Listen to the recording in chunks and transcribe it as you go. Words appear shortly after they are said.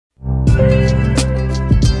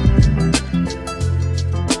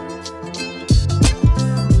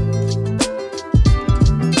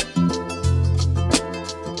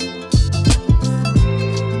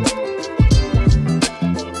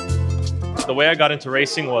way I got into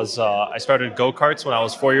racing was I started go-karts when I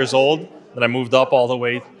was 4 years old. Then I moved up all the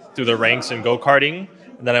way through the ranks in go-karting.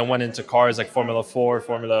 And then I went into cars like Formula 4,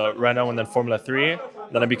 Formula Renault, and then Formula 3.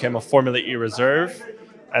 Then I became a Formula E reserve.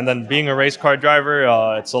 And then being a race car driver,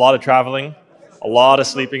 it's a lot of traveling, a lot of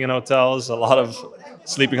sleeping in hotels, a lot of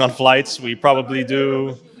sleeping on flights. We probably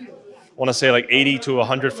do, I want to say like 80 to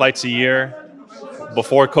 100 flights a year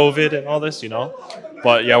before COVID and all this, you know.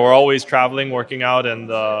 But yeah, we're always traveling, working out, and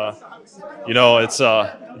you know,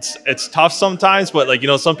 it's tough sometimes. But like, you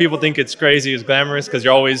know, some people think it's crazy, it's glamorous because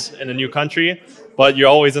you're always in a new country, but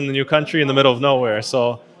you're always in the new country in the middle of nowhere. So,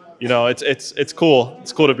 you know, it's cool.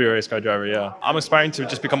 It's cool to be a race car driver. Yeah, I'm aspiring to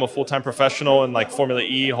just become a full-time professional in like Formula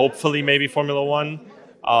E, hopefully maybe Formula 1.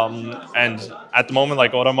 And at the moment,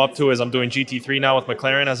 like what I'm up to is I'm doing GT3 now with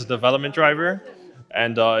McLaren as a development driver.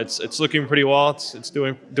 And it's looking pretty well. It's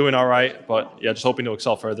doing all right, but yeah, just hoping to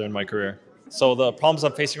excel further in my career. So the problems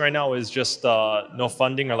I'm facing right now is just no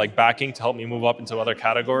funding or like backing to help me move up into other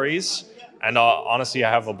categories. And honestly,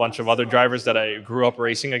 I have a bunch of other drivers that I grew up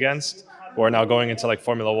racing against who are now going into like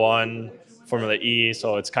Formula 1, Formula E.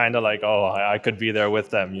 So it's kind of like, oh, I could be there with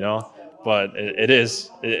them, you know. But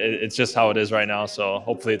it's just how it is right now. So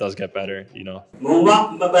hopefully it does get better, you know.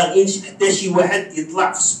 هما ما باغيينش حتى شي واحد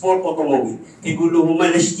يطلع في سبور اوتوموبيل، كيقولوا هما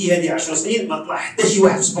لا شتي هذه 10 سنين ما طلع حتى شي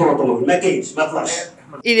واحد في سبور اوتوموبيل، ما كاينش ما طلعش.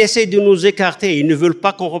 Ils essaient de nous écarter, ils ne veulent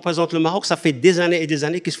pas qu'on représente le Maroc, ça fait des années et des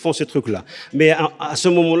années qu'ils font ces trucs-là. Mais à ce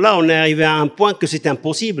moment-là, on est arrivé à un point que c'est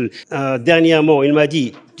impossible. Dernièrement, il m'a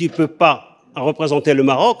dit, tu peux pas représenter le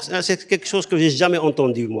Maroc, c'est quelque chose que j'ai jamais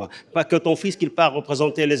entendu, moi. Pas que ton fils qu'il part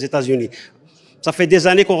représenter les États-Unis. Ça fait des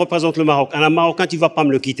années qu'on représente le Maroc. Un Marocain, tu vas pas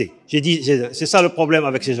me le quitter. J'ai dit, c'est ça le problème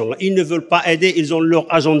avec ces gens-là. Ils ne veulent pas aider, ils ont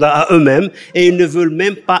leur agenda à eux-mêmes et ils ne veulent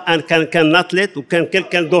même pas qu'un athlète ou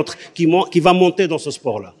quelqu'un d'autre qui va monter dans ce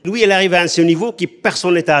sport-là. Lui, il est arrivé à ce niveau qui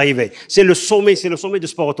personne n'est arrivé. C'est le sommet du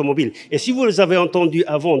sport automobile. Et si vous les avez entendus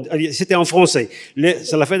avant, c'était en français.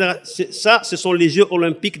 Ça, ce sont les Jeux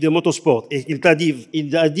Olympiques de motorsport. Et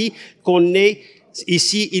il a dit qu'on est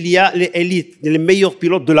ici, il y a les élites, les meilleurs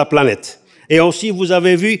pilotes de la planète. Et aussi, vous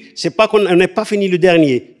avez vu, c'est pas qu'on n'est pas fini le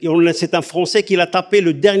dernier. C'est un Français qui l'a tapé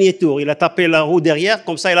le dernier tour. Il a tapé la roue derrière,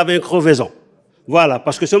 comme ça, il avait une crevaison. Voilà,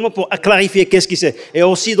 parce que seulement pour clarifier qu'est-ce qu'il c'est. Et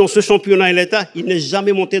aussi, dans ce championnat, il n'est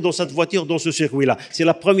jamais monté dans cette voiture, dans ce circuit-là. C'est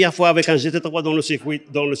la première fois avec un GT3 dans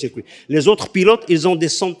le circuit. Les autres pilotes, ils ont des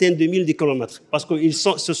centaines de milliers de kilomètres. Parce que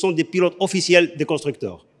ce sont des pilotes officiels des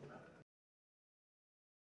constructeurs.